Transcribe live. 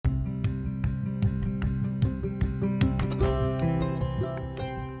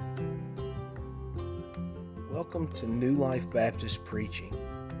Welcome to New Life Baptist Preaching,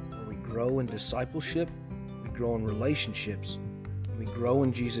 where we grow in discipleship, we grow in relationships, and we grow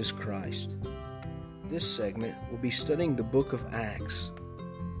in Jesus Christ. This segment will be studying the book of Acts,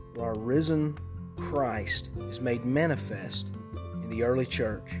 where our risen Christ is made manifest in the early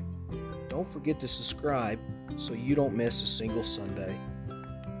church. Don't forget to subscribe so you don't miss a single Sunday.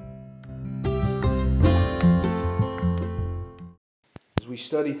 As we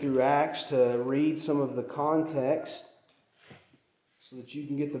study through Acts, to read some of the context so that you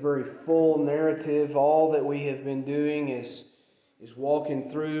can get the very full narrative. All that we have been doing is walking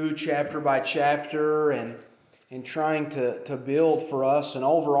through chapter by chapter and trying to build for us an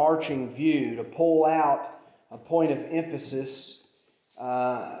overarching view, to pull out a point of emphasis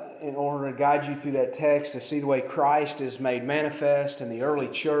in order to guide you through that text, to see the way Christ is made manifest in the early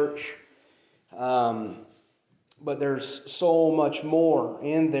church. But there's so much more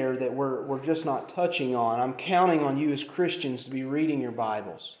in there that we're just not touching on. I'm counting on you as Christians to be reading your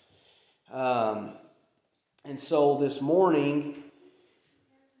Bibles. And so this morning,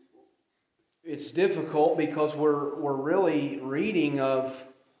 it's difficult because we're really reading of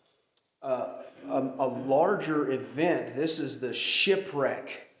a larger event. This is the shipwreck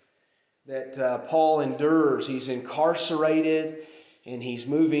that Paul endures. He's incarcerated and he's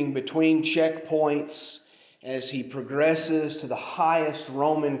moving between checkpoints as he progresses to the highest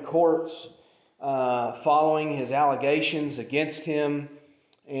Roman courts following his allegations against him.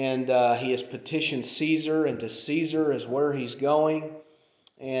 And he has petitioned Caesar, and to Caesar is where he's going.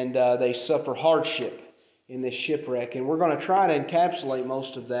 And they suffer hardship in this shipwreck. And we're going to try to encapsulate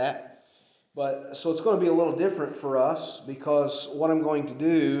most of that. So it's going to be a little different for us, because what I'm going to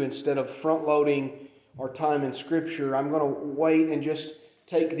do, instead of front-loading our time in Scripture, I'm going to wait and just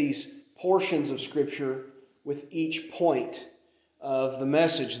take these portions of Scripture with each point of the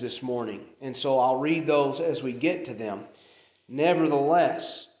message this morning. And so I'll read those as we get to them.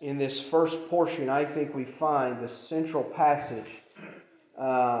 Nevertheless, in this first portion, I think we find the central passage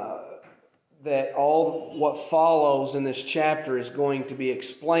that all what follows in this chapter is going to be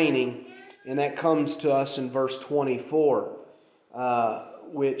explaining, and that comes to us in verse 24,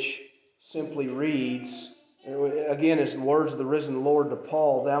 which simply reads, again, as the words of the risen Lord to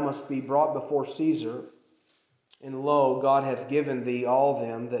Paul, "Thou must be brought before Caesar, and lo, God hath given thee all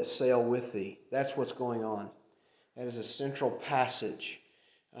them that sail with thee." That's what's going on. That is a central passage,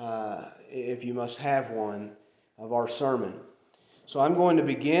 if you must have one, of our sermon. So I'm going to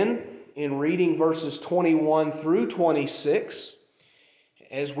begin in reading verses 21 through 26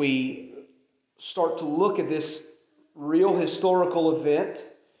 as we start to look at this real historical event,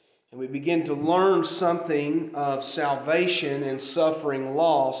 and we begin to learn something of salvation and suffering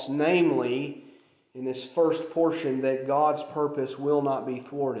loss, namely, in this first portion, that God's purpose will not be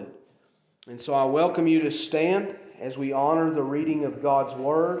thwarted. And so I welcome you to stand as we honor the reading of God's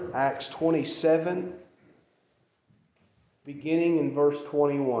Word, Acts 27, beginning in verse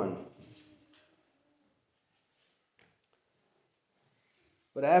 21.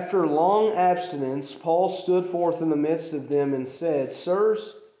 "But after long abstinence, Paul stood forth in the midst of them and said,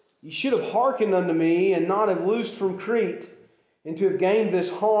 Sirs, ye should have hearkened unto me, and not have loosed from Crete, and to have gained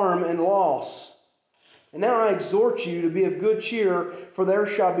this harm and loss. And now I exhort you to be of good cheer, for there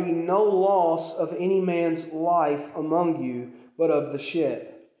shall be no loss of any man's life among you, but of the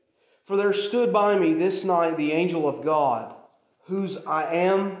ship. For there stood by me this night the angel of God, whose I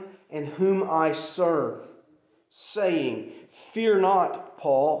am and whom I serve, saying, Fear not,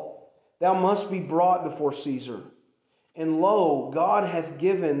 Paul, thou must be brought before Caesar. And lo, God hath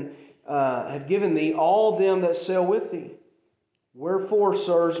given thee all them that sail with thee. Wherefore,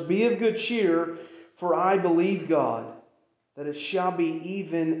 sirs, be of good cheer, for I believe God, that it shall be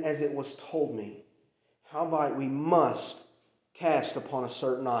even as it was told me. Howbeit we must cast upon a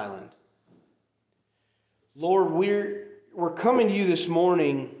certain island." Lord, we're coming to you this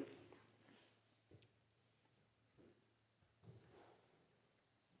morning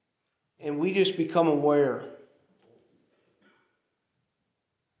and we just become aware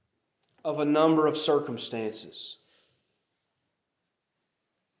of a number of circumstances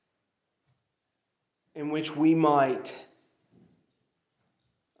in which we might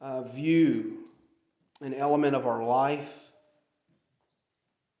view an element of our life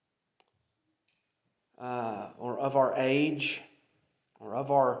or of our age or of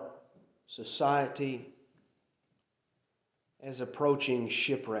our society as approaching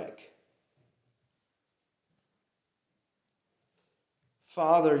shipwreck.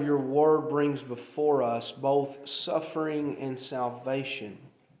 Father, your word brings before us both suffering and salvation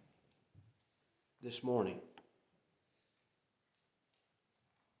this morning.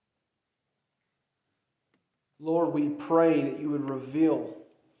 Lord, we pray that you would reveal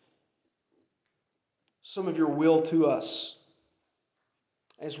some of your will to us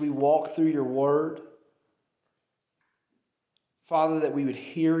as we walk through your word. Father, that we would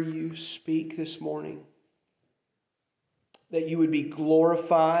hear you speak this morning, that you would be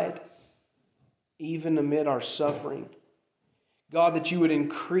glorified even amid our suffering. God, that you would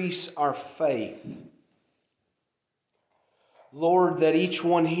increase our faith. Lord, that each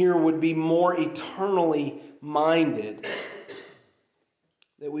one here would be more eternally minded,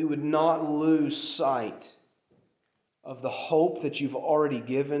 that we would not lose sight of the hope that you've already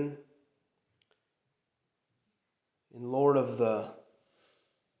given, and Lord, of the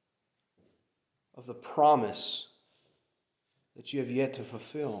promise that you have yet to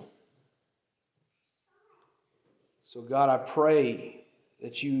fulfill. So God, I pray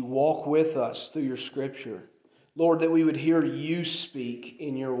that you walk with us through your Scripture. Lord, that we would hear you speak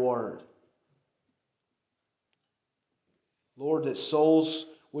in your word. Lord, that souls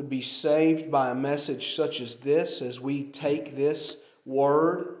would be saved by a message such as this, as we take this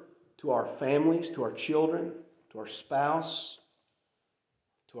word to our families, to our children, to our spouse,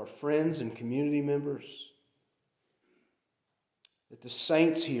 to our friends and community members. That the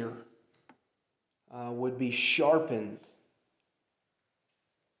saints here would be sharpened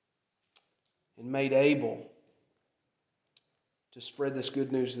and made able to spread this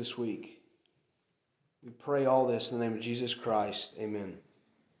good news this week. We pray all this in the name of Jesus Christ. Amen.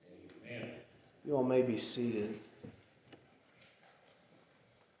 Amen. You all may be seated.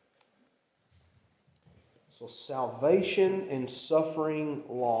 So, salvation and suffering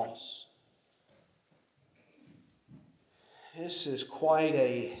loss. This is quite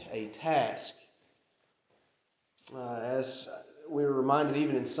a task. As we were reminded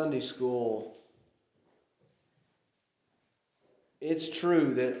even in Sunday school, it's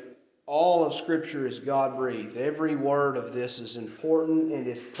true that all of Scripture is God-breathed. Every word of this is important and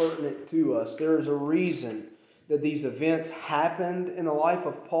is pertinent to us. There is a reason that these events happened in the life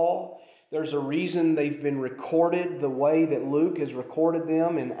of Paul. There's a reason they've been recorded the way that Luke has recorded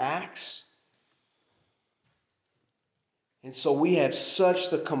them in Acts. And so we have such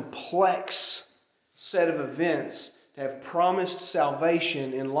the complex set of events to have promised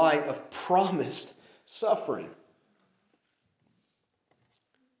salvation in light of promised suffering.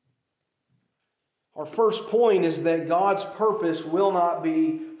 Our first point is that God's purpose will not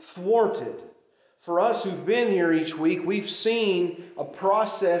be thwarted. For us who've been here each week, we've seen a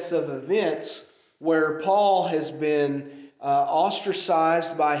process of events where Paul has been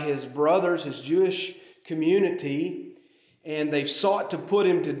ostracized by his brothers, his Jewish community, and they've sought to put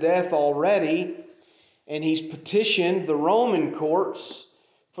him to death already, and he's petitioned the Roman courts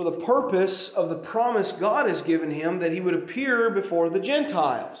for the purpose of the promise God has given him that he would appear before the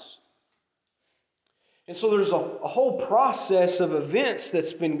Gentiles. And so there's a whole process of events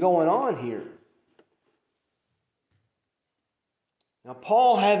that's been going on here. Now,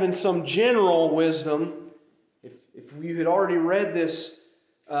 Paul, having some general wisdom, if you had already read this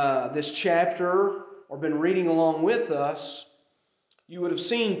chapter or been reading along with us, you would have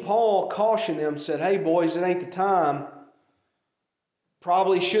seen Paul caution them, said, hey boys, it ain't the time.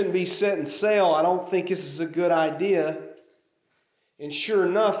 Probably shouldn't be setting sail. I don't think this is a good idea. And sure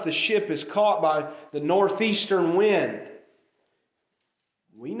enough, the ship is caught by the northeastern wind.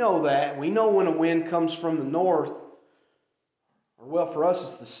 We know that. We know when a wind comes from the north. Or well, for us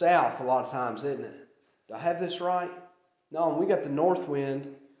it's the south a lot of times, isn't it? Do I have this right? No, when we got the north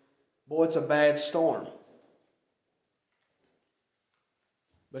wind, boy, it's a bad storm.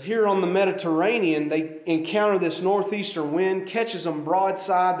 But here on the Mediterranean, they encounter this northeastern wind, catches them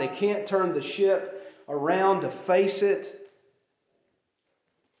broadside. They can't turn the ship around to face it.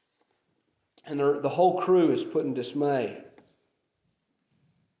 And the whole crew is put in dismay.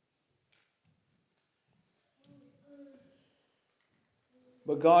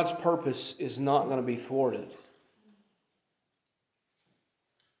 But God's purpose is not going to be thwarted.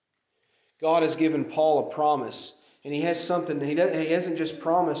 God has given Paul a promise. And he has something. He hasn't just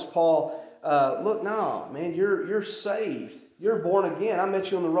promised Paul, look, no, man, you're saved. You're born again. I met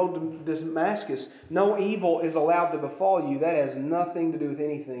you on the road to Damascus. No evil is allowed to befall you. That has nothing to do with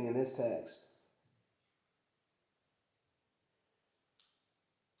anything in this text.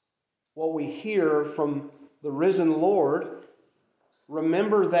 What we hear from the risen Lord,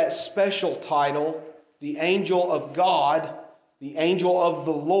 remember that special title, the angel of God, the angel of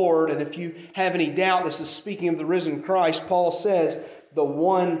the Lord. And if you have any doubt, this is speaking of the risen Christ. Paul says, the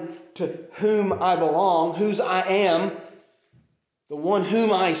one to whom I belong, whose I am, the one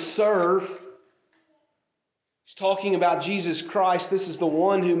whom I serve. He's talking about Jesus Christ. This is the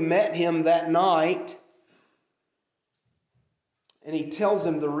one who met him that night. And he tells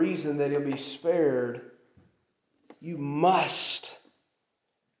them the reason that he'll be spared. You must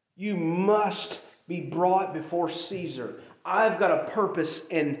be brought before Caesar. I've got a purpose,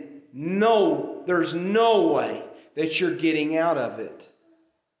 and no, there's no way that you're getting out of it.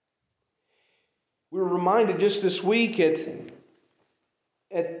 We were reminded just this week at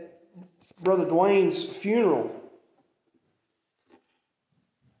Brother Dwayne's funeral.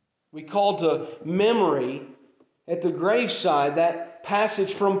 We called to memory at the graveside that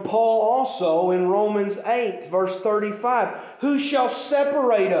passage from Paul also in Romans 8, verse 35. Who shall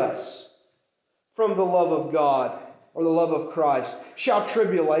separate us from the love of God or the love of Christ? Shall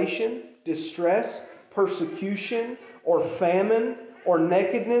tribulation, distress, persecution, or famine, or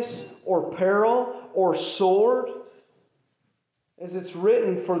nakedness, or peril, or sword? As it's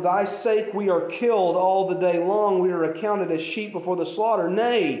written, for thy sake we are killed all the day long. We are accounted as sheep before the slaughter.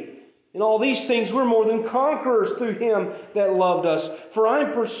 Nay, in all these things we're more than conquerors through him that loved us. For I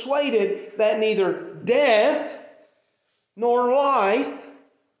am persuaded that neither death, nor life,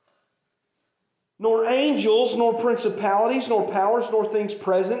 nor angels, nor principalities, nor powers, nor things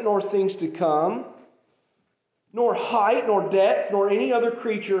present, nor things to come, nor height, nor depth, nor any other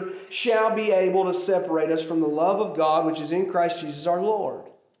creature shall be able to separate us from the love of God which is in Christ Jesus our Lord.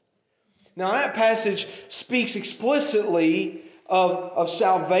 Now that passage speaks explicitly of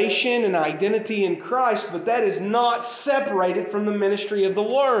salvation and identity in Christ, but that is not separated from the ministry of the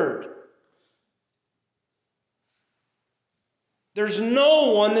Word. There's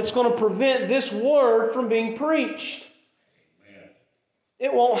no one that's going to prevent this Word from being preached. Amen.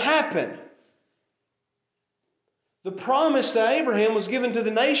 It won't happen. The promise to Abraham was given to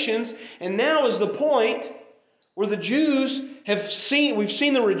the nations, and now is the point where the Jews we've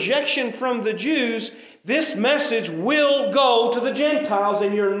seen the rejection from the Jews. This message will go to the Gentiles,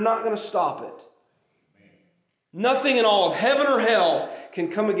 and you're not going to stop it. Nothing in all of heaven or hell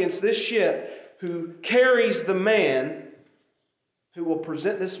can come against this ship who carries the man who will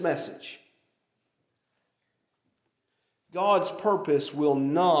present this message. God's purpose will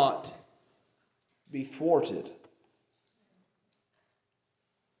not be thwarted.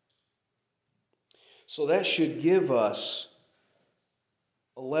 So that should give us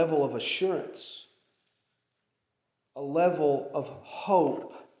a level of assurance, a level of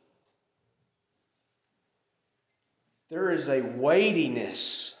hope. There is a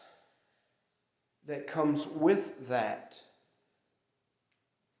weightiness that comes with that.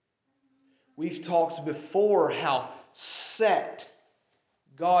 We've talked before how set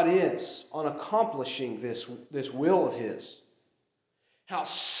God is on accomplishing this will of His. How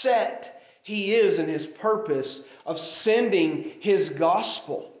set He is in His purpose of sending His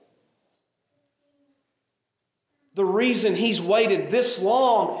gospel. The reason He's waited this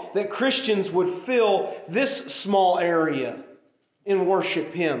long that Christians would fill this small area and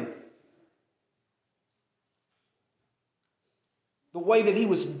worship Him. The way that He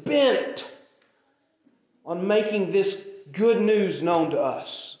was bent on making this good news known to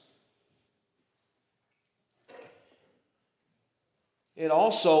us. It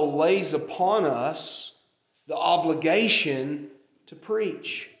also lays upon us the obligation to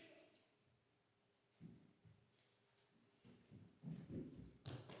preach.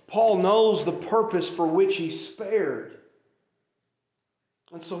 Paul knows the purpose for which he's spared,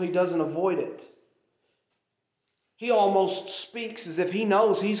 and so he doesn't avoid it. He almost speaks as if he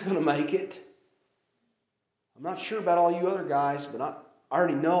knows he's going to make it. I'm not sure about all you other guys, but I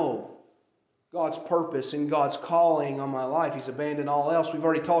already know God's purpose and God's calling on my life. He's abandoned all else. We've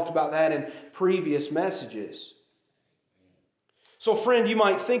already talked about that in previous messages. So, friend, you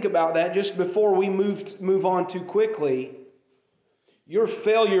might think about that just before we move on too quickly. Your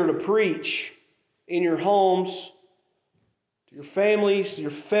failure to preach in your homes, to your families,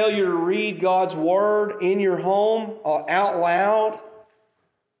 your failure to read God's Word in your home out loud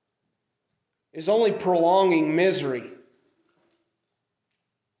is only prolonging misery.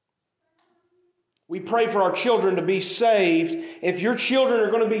 We pray for our children to be saved. If your children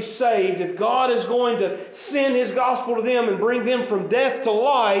are going to be saved, if God is going to send His gospel to them and bring them from death to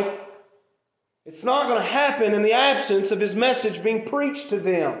life, it's not going to happen in the absence of His message being preached to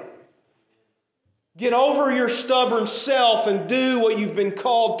them. Get over your stubborn self and do what you've been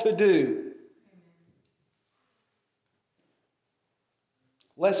called to do,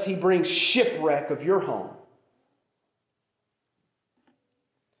 lest He brings shipwreck of your home.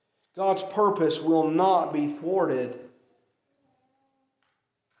 God's purpose will not be thwarted,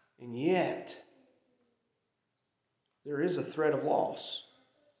 and yet there is a threat of loss.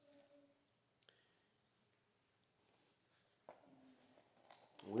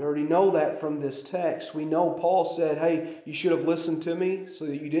 We already know that from this text. We know Paul said, hey, you should have listened to me so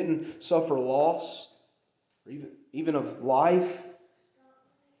that you didn't suffer loss, or even of life,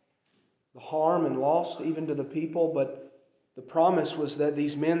 the harm and loss even to the people. But the promise was that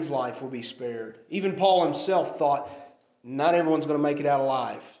these men's life will be spared. Even Paul himself thought not everyone's going to make it out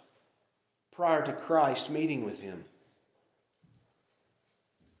alive prior to Christ meeting with him.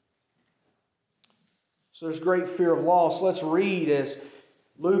 So there's great fear of loss. Let's read as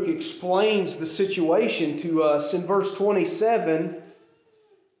Luke explains the situation to us. In verse 27,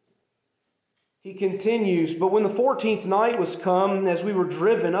 he continues, "But when the 14th night was come, as we were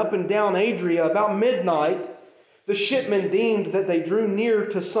driven up and down Adria about midnight, the shipmen deemed that they drew near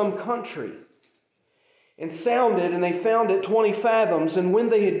to some country, and sounded, and they found it 20 fathoms. And when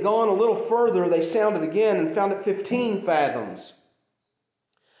they had gone a little further, they sounded again, and found it 15 fathoms.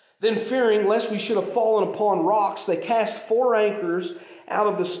 Then fearing lest we should have fallen upon rocks, they cast 4 anchors out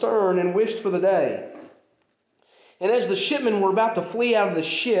of the stern, and wished for the day. And as the shipmen were about to flee out of the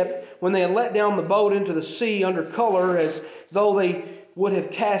ship, when they had let down the boat into the sea under color, as though they would have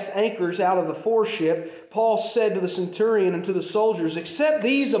cast anchors out of the foreship, Paul said to the centurion and to the soldiers, Except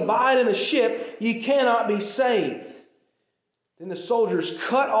these abide in the ship, ye cannot be saved. Then the soldiers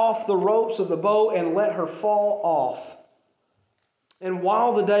cut off the ropes of the boat and let her fall off. And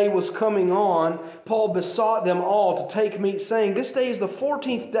while the day was coming on, Paul besought them all to take meat, saying, This day is the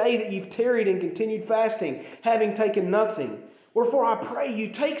 14th day that you've tarried and continued fasting, having taken nothing. Wherefore I pray you,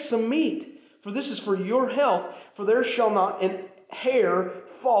 take some meat, for this is for your health, for there shall not an hair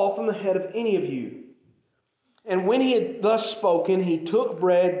fall from the head of any of you. And when he had thus spoken, he took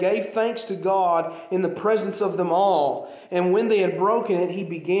bread, gave thanks to God in the presence of them all. And when they had broken it, he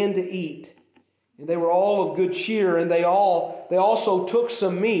began to eat. And they were all of good cheer, and they also took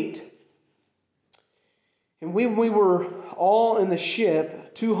some meat. And we were all in the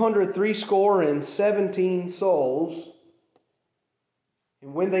ship, 270 souls.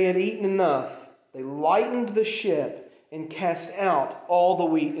 And when they had eaten enough, they lightened the ship and cast out all the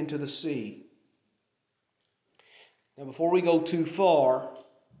wheat into the sea. Now, before we go too far,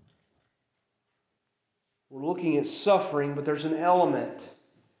 we're looking at suffering, but there's an element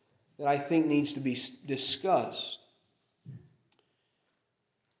that I think needs to be discussed.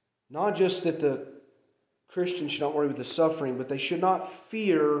 Not just that the Christians should not worry with the suffering, but they should not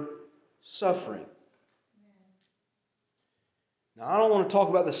fear suffering. Now, I don't want to talk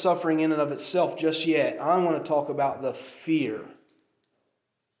about the suffering in and of itself just yet. I want to talk about the fear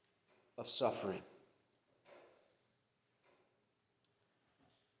of suffering.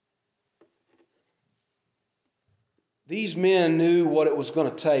 These men knew what it was going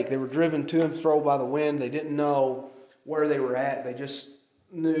to take. They were driven to and fro by the wind. They didn't know where they were at. They just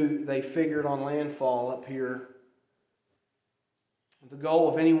knew, they figured on landfall up here. The goal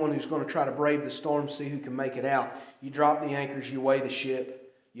of anyone who's going to try to brave the storm, see who can make it out. You drop the anchors, you weigh the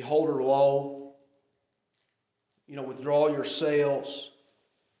ship, you hold her low, withdraw your sails,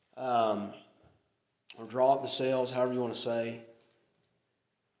 or draw up the sails, however you want to say.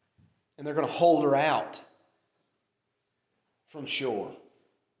 And they're going to hold her out from shore.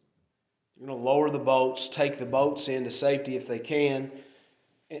 You're going to lower the boats, take the boats into safety if they can,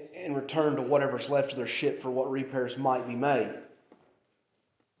 and return to whatever's left of their ship for what repairs might be made.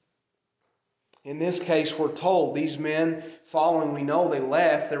 In this case, we're told these men, following, we know they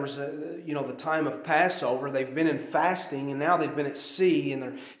left. There was the time of Passover. They've been in fasting, and now they've been at sea, and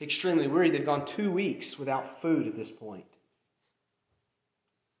they're extremely weary. They've gone 2 weeks without food at this point.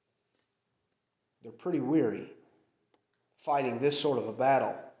 They're pretty weary, fighting this sort of a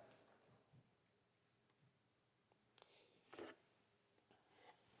battle.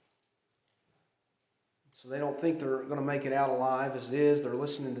 So they don't think they're going to make it out alive as it is. They're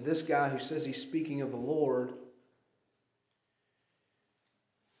listening to this guy who says he's speaking of the Lord.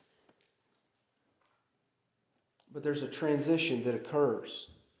 But there's a transition that occurs.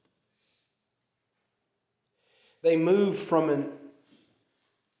 They move from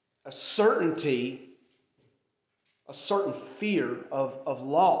a certainty, a certain fear of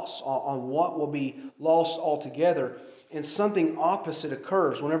loss, on what will be lost altogether. And something opposite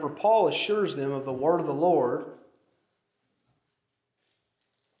occurs. Whenever Paul assures them of the word of the Lord,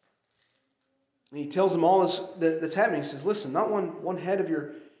 and he tells them all this that's happening, he says, listen, not one head of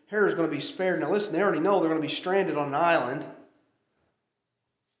your hair is going to be spared. Now listen, they already know they're going to be stranded on an island.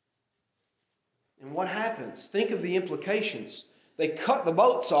 And what happens? Think of the implications. They cut the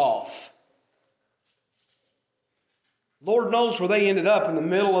boats off. Lord knows where they ended up, in the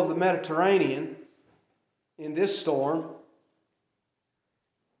middle of the Mediterranean in this storm.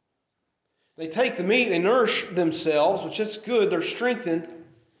 They take the meat, they nourish themselves, which is good, they're strengthened.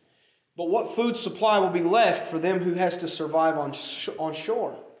 But what food supply will be left for them who has to survive on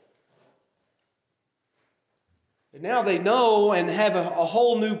shore? And now they know and have a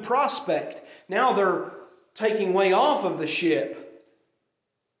whole new prospect. Now they're taking weight off of the ship.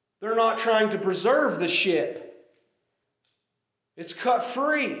 They're not trying to preserve the ship. It's cut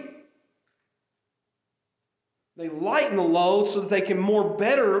free. They lighten the load so that they can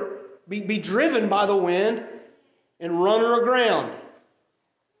better be driven by the wind and run her aground.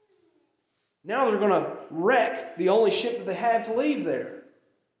 Now they're going to wreck the only ship that they have to leave there.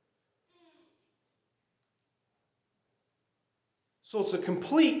 So it's a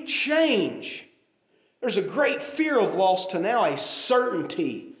complete change. There's a great fear of loss to now a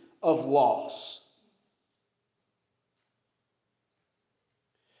certainty of loss.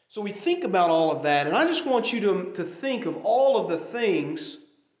 So we think about all of that, and I just want you to think of all of the things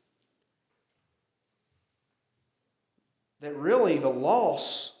that really the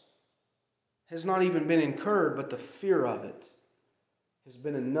loss has not even been incurred, but the fear of it has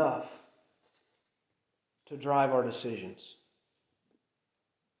been enough to drive our decisions.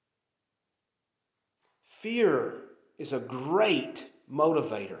 Fear is a great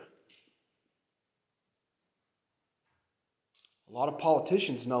motivator. A lot of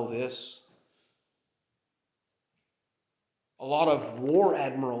politicians know this. A lot of war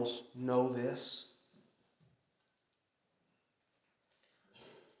admirals know this.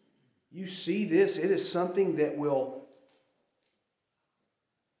 You see this, it is something that will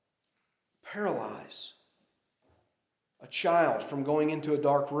paralyze a child from going into a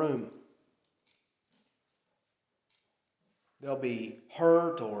dark room. They'll be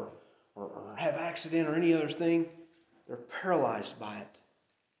hurt or have accident or any other thing. They're paralyzed by it.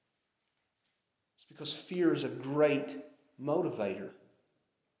 It's because fear is a great motivator.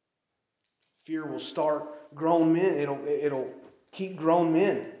 Fear will start grown men. It'll keep grown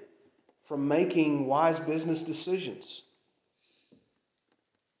men from making wise business decisions.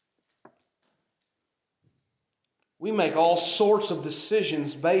 We make all sorts of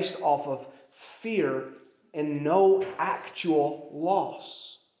decisions based off of fear and no actual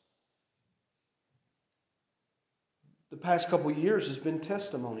loss. The past couple of years has been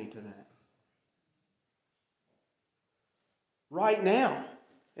testimony to that. Right now,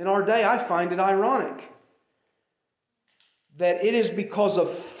 in our day, I find it ironic that it is because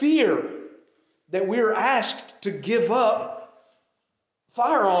of fear that we're asked to give up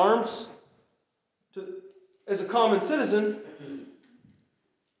firearms as a common citizen.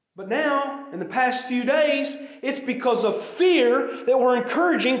 But now, in the past few days, it's because of fear that we're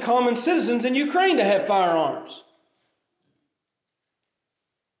encouraging common citizens in Ukraine to have firearms.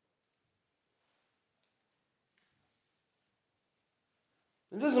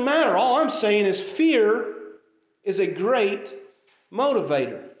 It doesn't matter. All I'm saying is fear is a great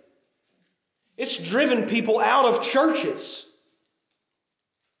motivator. It's driven people out of churches.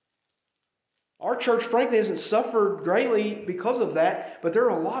 Our church, frankly, hasn't suffered greatly because of that, but there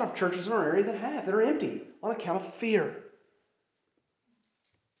are a lot of churches in our area that are empty on account of fear.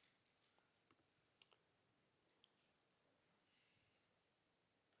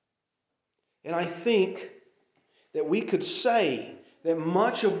 And I think that we could say that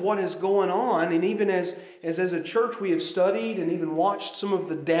much of what is going on, and even as a church we have studied and even watched some of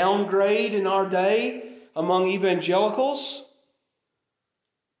the downgrade in our day among evangelicals,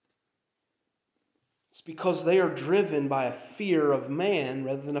 it's because they are driven by a fear of man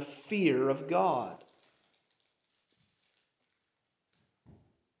rather than a fear of God.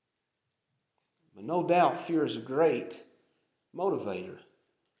 But no doubt fear is a great motivator.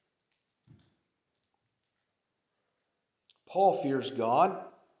 Paul fears God.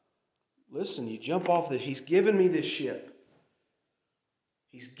 Listen, you jump off He's given me this ship.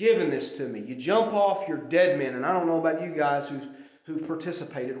 He's given this to me. You jump off, you're dead men. And I don't know about you guys who've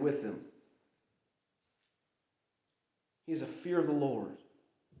participated with them. He has a fear of the Lord.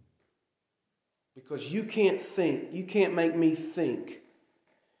 Because you can't make me think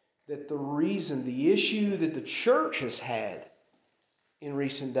that the issue that the church has had in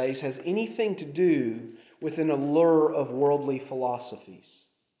recent days has anything to do with an allure of worldly philosophies.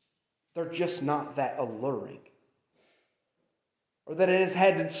 They're just not that alluring. Or that it has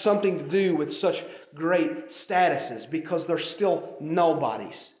had something to do with such great statuses, because they're still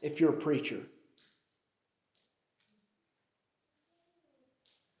nobodies if you're a preacher.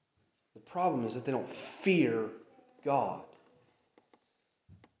 The problem is that they don't fear God.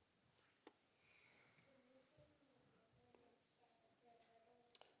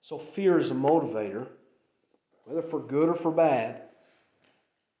 So fear is a motivator, whether for good or for bad.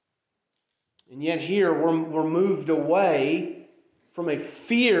 And yet here we're moved away from a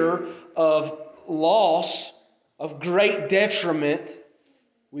fear of loss, of great detriment.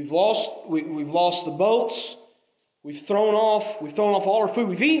 We've lost the boats. We've thrown off all our food.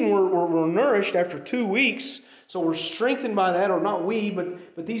 We've eaten. We're nourished after 2 weeks. So we're strengthened by that, or not we,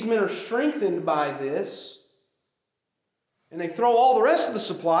 but these men are strengthened by this. And they throw all the rest of the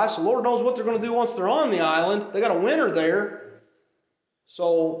supplies, so Lord knows what they're going to do once they're on the island. They got a winter there.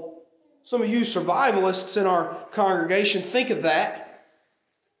 So some of you survivalists in our congregation, think of that.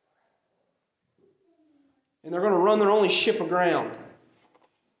 And they're going to run their only ship aground.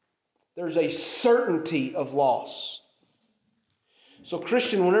 There's a certainty of loss. So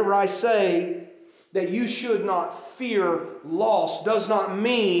Christian, whenever I say that you should not fear loss, does not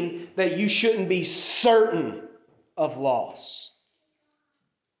mean that you shouldn't be certain of loss.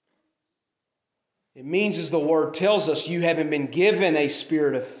 It means, as the Word tells us, you haven't been given a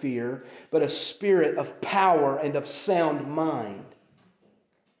spirit of fear, but a spirit of power and of sound mind,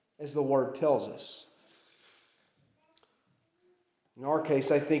 as the Word tells us. In our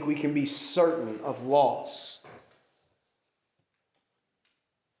case, I think we can be certain of loss.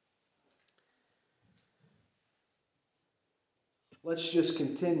 Let's just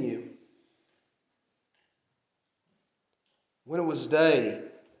continue. When it was day,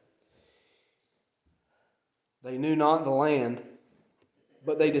 they knew not the land,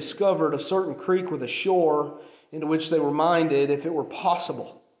 but they discovered a certain creek with a shore into which they were minded, if it were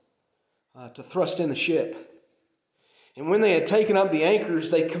possible, to thrust in the ship. And when they had taken up the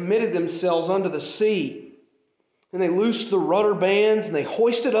anchors, they committed themselves unto the sea. And they loosed the rudder bands, and they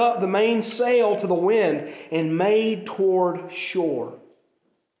hoisted up the main sail to the wind, and made toward shore.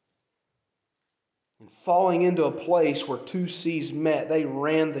 And falling into a place where 2 seas met, they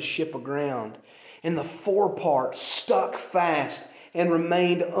ran the ship aground. And the forepart stuck fast and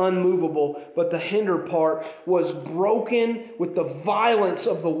remained unmovable, but the hinder part was broken with the violence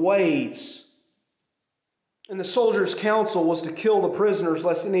of the waves. And the soldiers' counsel was to kill the prisoners,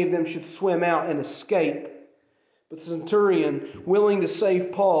 lest any of them should swim out and escape. But the centurion, willing to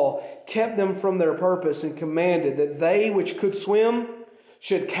save Paul, kept them from their purpose, and commanded that they which could swim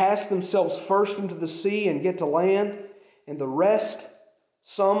should cast themselves first into the sea and get to land, and the rest,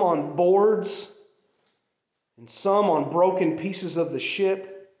 some on boards, and some on broken pieces of the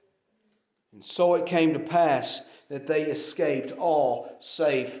ship. And so it came to pass that they escaped all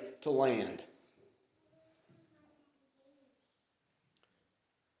safe to land.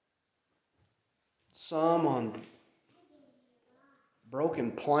 Some on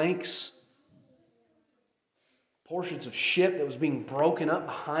broken planks, portions of ship that was being broken up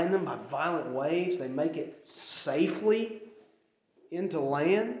behind them by violent waves. They make it safely into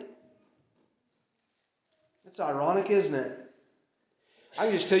land. That's ironic, isn't it? I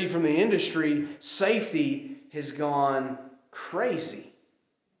can just tell you from the industry, safety has gone crazy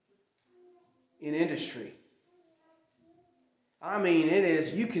in industry. I mean, it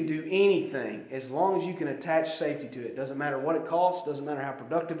is, you can do anything as long as you can attach safety to it. Doesn't matter what it costs, doesn't matter how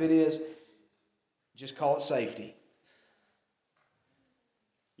productive it is, just call it safety.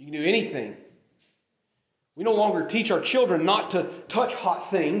 You can do anything. We no longer teach our children not to touch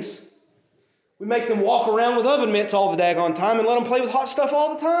hot things. We make them walk around with oven mitts all the daggone time and let them play with hot stuff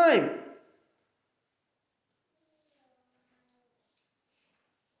all the time.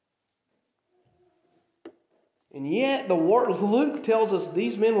 And yet, Luke tells us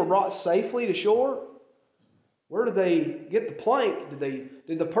these men were brought safely to shore. Where did they get the plank?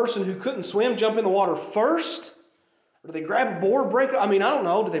 Did the person who couldn't swim jump in the water first? Or did they grab a board, break it? I mean, I don't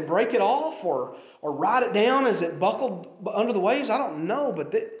know. Did they break it off or ride it down as it buckled under the waves? I don't know,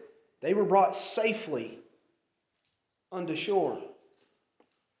 but they were brought safely unto shore.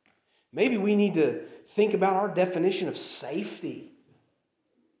 Maybe we need to think about our definition of safety.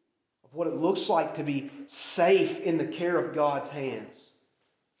 What it looks like to be safe in the care of God's hands.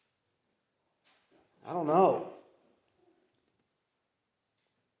 I don't know.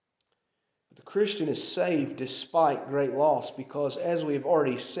 But the Christian is saved despite great loss, because, as we have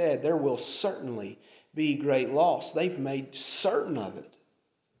already said, there will certainly be great loss. They've made certain of it.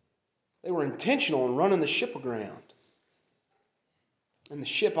 They were intentional in running the ship aground. And the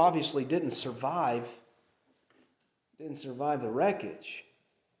ship obviously didn't survive the wreckage.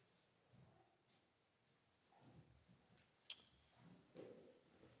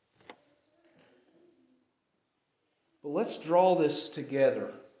 But let's draw this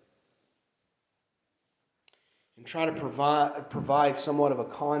together and try to provide somewhat of a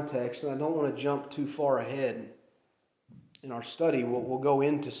context. And I don't want to jump too far ahead in our study. We'll go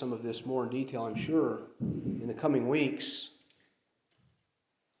into some of this more in detail, I'm sure, in the coming weeks.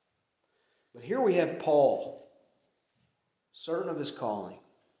 But here we have Paul, certain of his calling,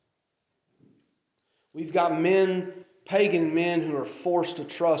 We've got men, pagan men, who are forced to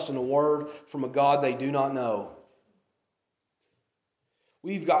trust in a word from a God they do not know.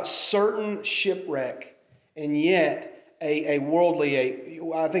 We've got certain shipwreck, and yet a worldly,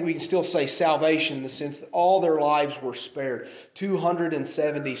 I think we can still say salvation in the sense that all their lives were spared.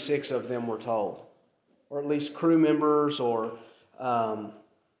 276 of them were told. Or at least crew members, or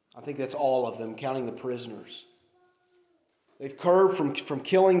I think that's all of them, counting the prisoners. They've curbed from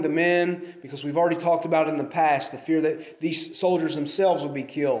killing the men, because we've already talked about in the past the fear that these soldiers themselves would be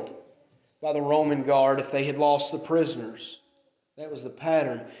killed by the Roman guard if they had lost the prisoners. That was the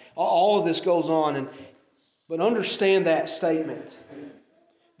pattern. All of this goes on, but understand that statement.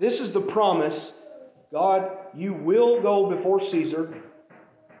 This is the promise. God, you will go before Caesar,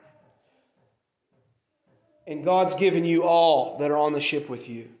 and God's given you all that are on the ship with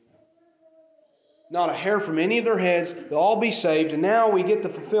you. Not a hair from any of their heads. They'll all be saved. And now we get the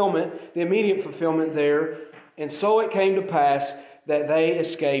fulfillment, the immediate fulfillment there. And so it came to pass that they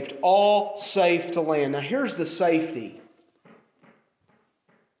escaped, all safe to land. Now here's the safety.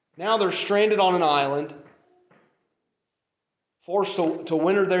 Now they're stranded on an island, forced to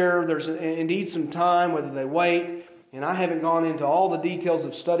winter there. There's indeed some time, whether they wait. And I haven't gone into all the details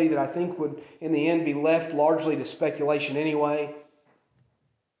of study that I think would in the end be left largely to speculation anyway.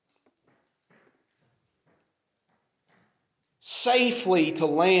 Safely to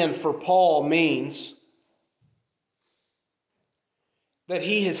land for Paul means that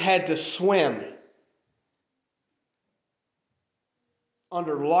he has had to swim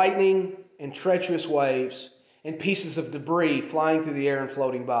under lightning and treacherous waves and pieces of debris flying through the air and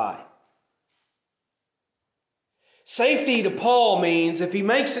floating by. Safety to Paul means if he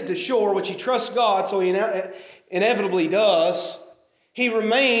makes it to shore, which he trusts God, so he inevitably does, he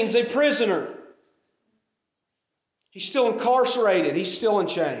remains a prisoner. He's still incarcerated. He's still in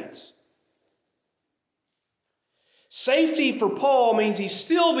chains. Safety for Paul means he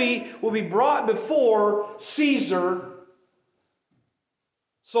still will be brought before Caesar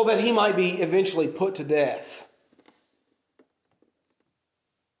so that he might be eventually put to death.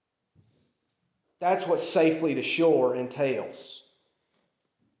 That's what safely to shore entails.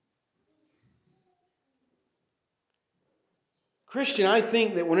 Christian, I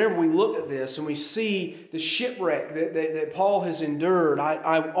think that whenever we look at this and we see the shipwreck that Paul has endured,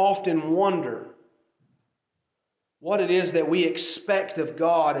 I often wonder what it is that we expect of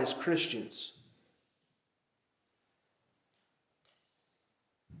God as Christians.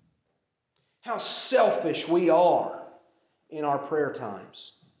 How selfish we are in our prayer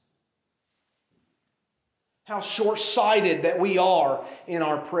times. How short-sighted that we are in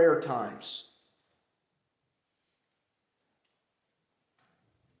our prayer times.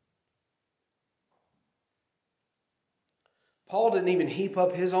 Paul didn't even heap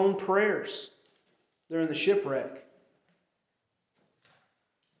up his own prayers during the shipwreck.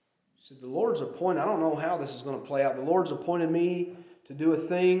 He said, the Lord's appointed, I don't know how this is going to play out. The Lord's appointed me to do a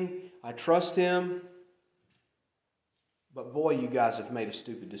thing. I trust Him. But boy, you guys have made a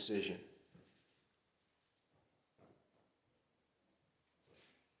stupid decision.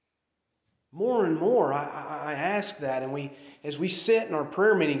 More and more, I ask that, and as we sit in our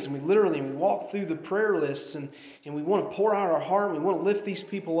prayer meetings and we walk through the prayer lists and we want to pour out our heart and we want to lift these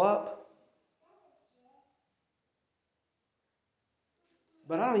people up.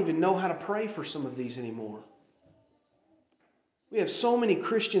 But I don't even know how to pray for some of these anymore. We have so many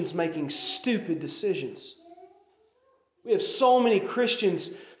Christians making stupid decisions. We have so many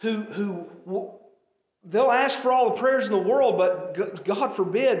Christians who they'll ask for all the prayers in the world, but God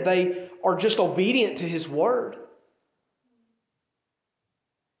forbid they are just obedient to His Word.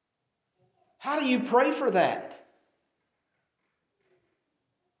 How do you pray for that?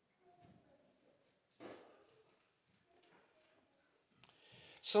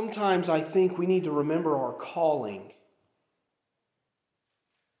 Sometimes I think we need to remember our calling.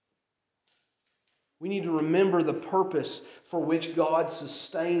 We need to remember the purpose for which God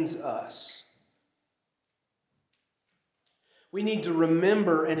sustains us. We need to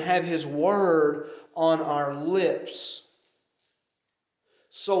remember and have His Word on our lips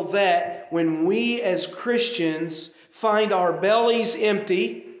so that when we as Christians find our bellies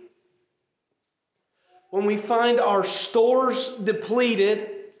empty, when we find our stores depleted,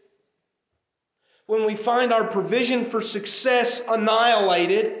 when we find our provision for success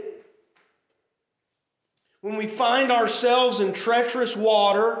annihilated, when we find ourselves in treacherous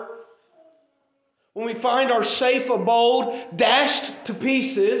water, when we find our safe abode dashed to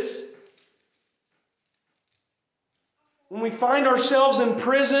pieces, when we find ourselves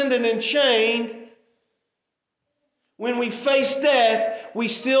imprisoned and enchained, When we face death, we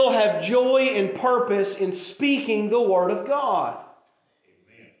still have joy and purpose in speaking the Word of God.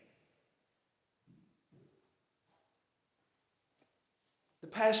 The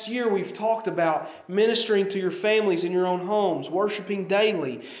past year we've talked about ministering to your families in your own homes, worshiping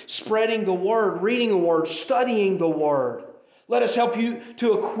daily, spreading the Word, reading the Word, studying the Word. Let us help you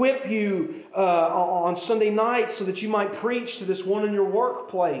to equip you on Sunday nights so that you might preach to this one in your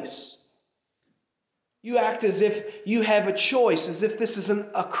workplace. You act as if you have a choice, as if this is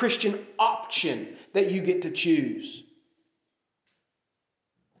a Christian option that you get to choose.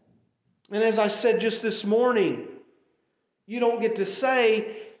 And as I said just this morning, you don't get to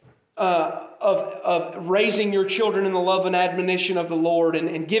say of raising your children in the love and admonition of the Lord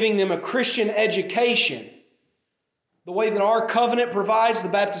and giving them a Christian education, the way that our covenant provides, the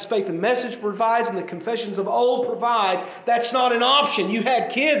Baptist Faith and Message provides, and the confessions of old provide. That's not an option. You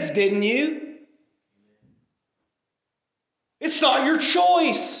had kids, didn't you? It's not your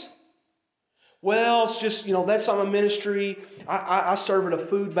choice. Well, it's just, that's not my ministry. I serve at a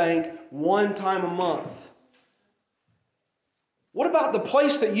food bank one time a month. What about the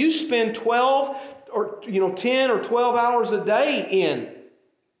place that you spend 12 or 10 or 12 hours a day in?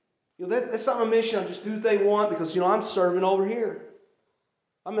 That's not my mission. I just do what they want because I'm serving over here.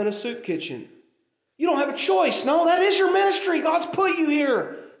 I'm in a soup kitchen. You don't have a choice. No, that is your ministry. God's put you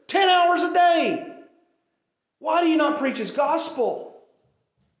here 10 hours a day. Why do you not preach His gospel?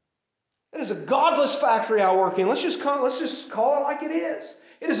 It is a godless factory I work in. Let's just call it like it is.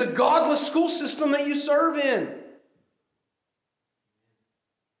 It is a godless school system that you serve in.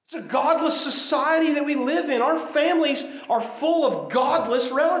 It's a godless society that we live in. Our families are full of godless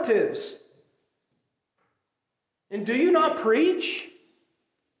relatives. And do you not preach?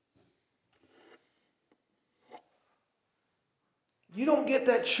 You don't get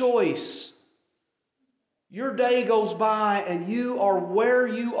that choice. Your day goes by and you are where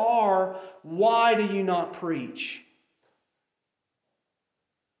you are. Why do you not preach?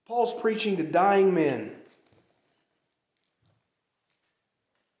 Paul's preaching to dying men.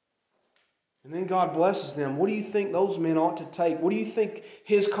 And then God blesses them. What do you think those men ought to take? What do you think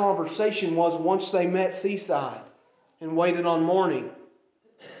his conversation was once they met seaside and waited on morning?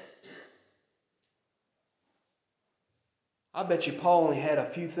 I bet you Paul only had a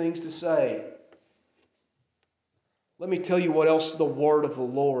few things to say. Let me tell you what else the word of the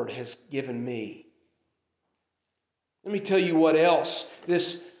Lord has given me. Let me tell you what else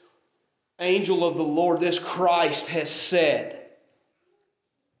this angel of the Lord, this Christ, has said.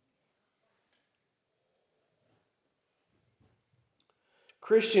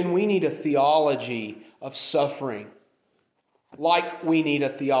 Christian, we need a theology of suffering, like we need a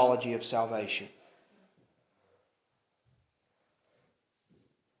theology of salvation.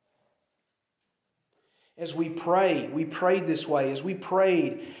 As we pray, we prayed this way. As we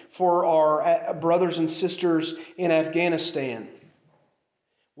prayed for our brothers and sisters in Afghanistan,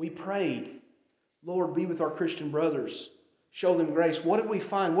 we prayed, Lord, be with our Christian brothers. Show them grace. What did we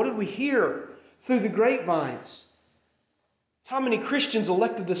find? What did we hear through the grapevines? How many Christians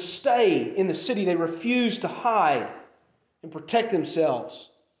elected to stay in the city? They refused to hide and protect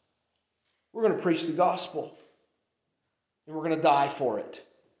themselves. We're going to preach the gospel, and we're going to die for it.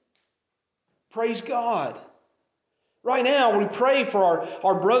 Praise God. Right now, we pray for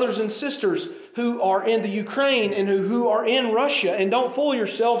our brothers and sisters who are in the Ukraine and who are in Russia. And don't fool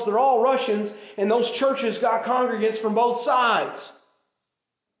yourselves, they're all Russians, and those churches got congregants from both sides.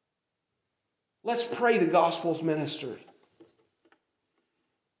 Let's pray the gospel's ministered.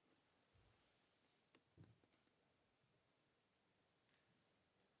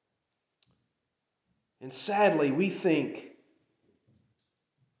 And sadly, we think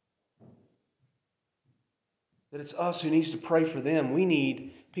that it's us who needs to pray for them. We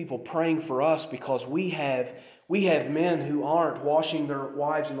need people praying for us because we have men who aren't washing their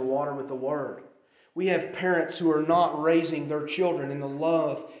wives in the water with the Word. We have parents who are not raising their children in the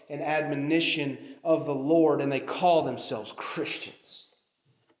love and admonition of the Lord, and they call themselves Christians.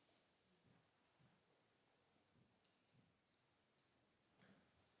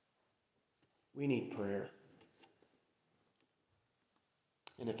 We need prayer.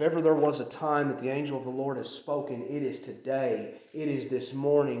 And if ever there was a time that the angel of the Lord has spoken, it is today. It is this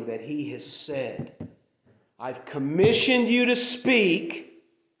morning that He has said, I've commissioned you to speak.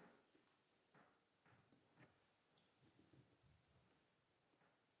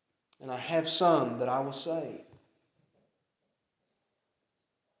 And I have some that I will save.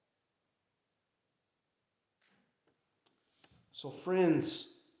 So friends,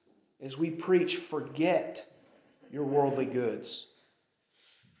 as we preach, forget your worldly goods.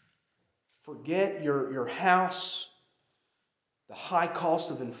 Forget your house, the high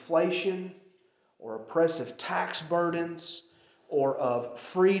cost of inflation or oppressive tax burdens or of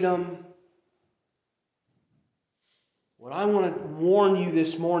freedom. What I want to warn you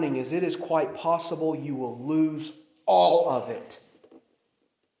this morning is it is quite possible you will lose all of it.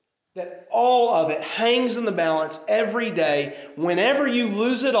 That all of it hangs in the balance every day. Whenever you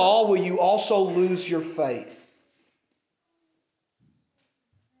lose it all, will you also lose your faith?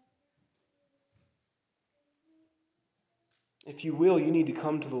 If you will, you need to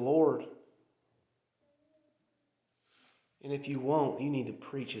come to the Lord. And if you won't, you need to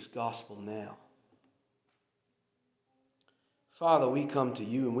preach His gospel now. Father, we come to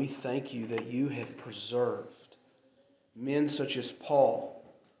you and we thank you that you have preserved men such as Paul,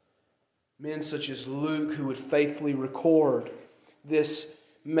 men such as Luke, who would faithfully record this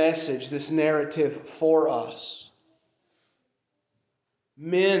message, this narrative for us.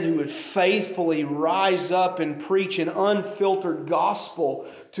 Men who would faithfully rise up and preach an unfiltered gospel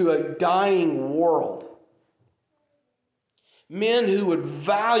to a dying world. Men who would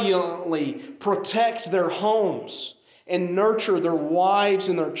valiantly protect their homes and nurture their wives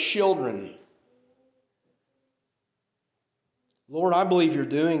and their children. Lord, I believe you're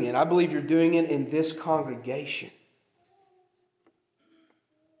doing it. I believe you're doing it in this congregation.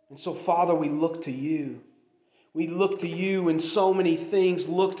 And so, Father, we look to you. We look to you, and so many things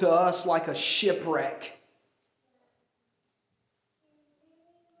look to us like a shipwreck.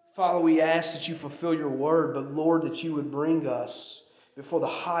 Father, we ask that you fulfill your word, but Lord, that you would bring us before the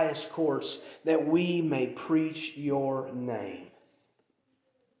highest courts, that we may preach your name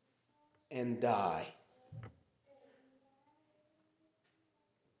and die.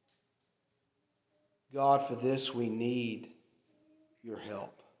 God, for this we need your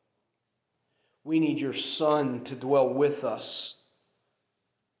help. We need your Son to dwell with us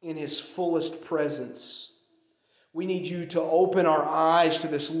in His fullest presence. We need you to open our eyes to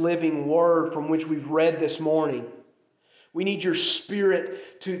this living word from which we've read this morning. We need your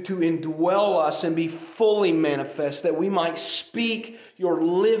Spirit to indwell us and be fully manifest, that we might speak your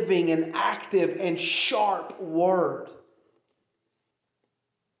living and active and sharp word.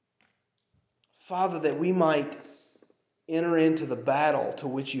 Father, that we might enter into the battle to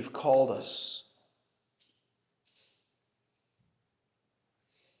which you've called us,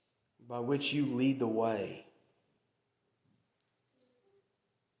 by which you lead the way.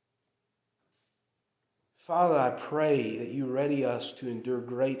 Father, I pray that you ready us to endure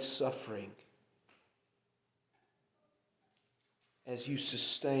great suffering as you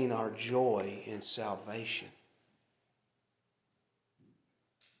sustain our joy in salvation.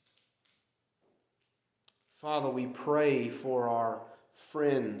 Father, we pray for our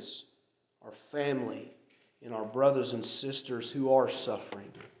friends, our family, and our brothers and sisters who are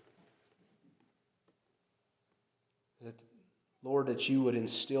suffering. That, Lord, that you would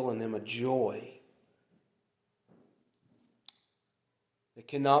instill in them a joy that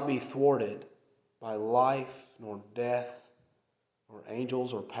cannot be thwarted by life, nor death, nor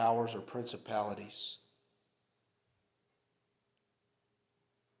angels, or powers, or principalities.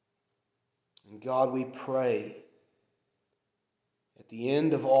 And God, we pray at the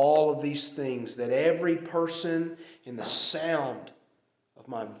end of all of these things that every person in the sound of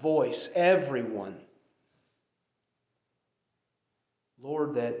my voice, everyone,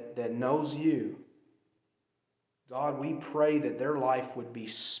 Lord, that knows you, God, we pray that their life would be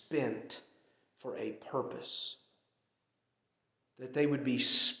spent for a purpose. That they would be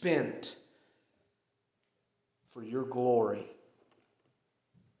spent for your glory.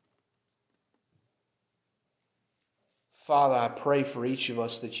 Father, I pray for each of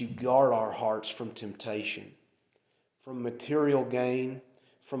us that you guard our hearts from temptation, from material gain,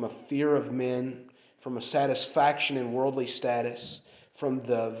 from a fear of men, from a satisfaction in worldly status, from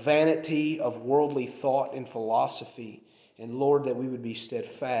the vanity of worldly thought and philosophy. And Lord, that we would be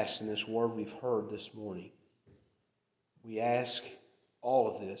steadfast in this word we've heard this morning. We ask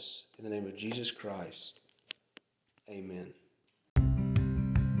all of this in the name of Jesus Christ. Amen.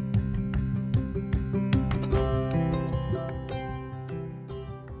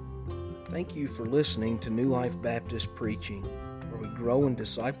 Thank you for listening to New Life Baptist Preaching, where we grow in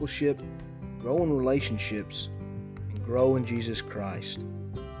discipleship, grow in relationships, and grow in Jesus Christ.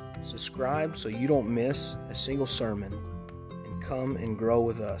 Subscribe so you don't miss a single sermon, and come and grow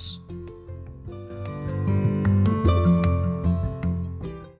with us.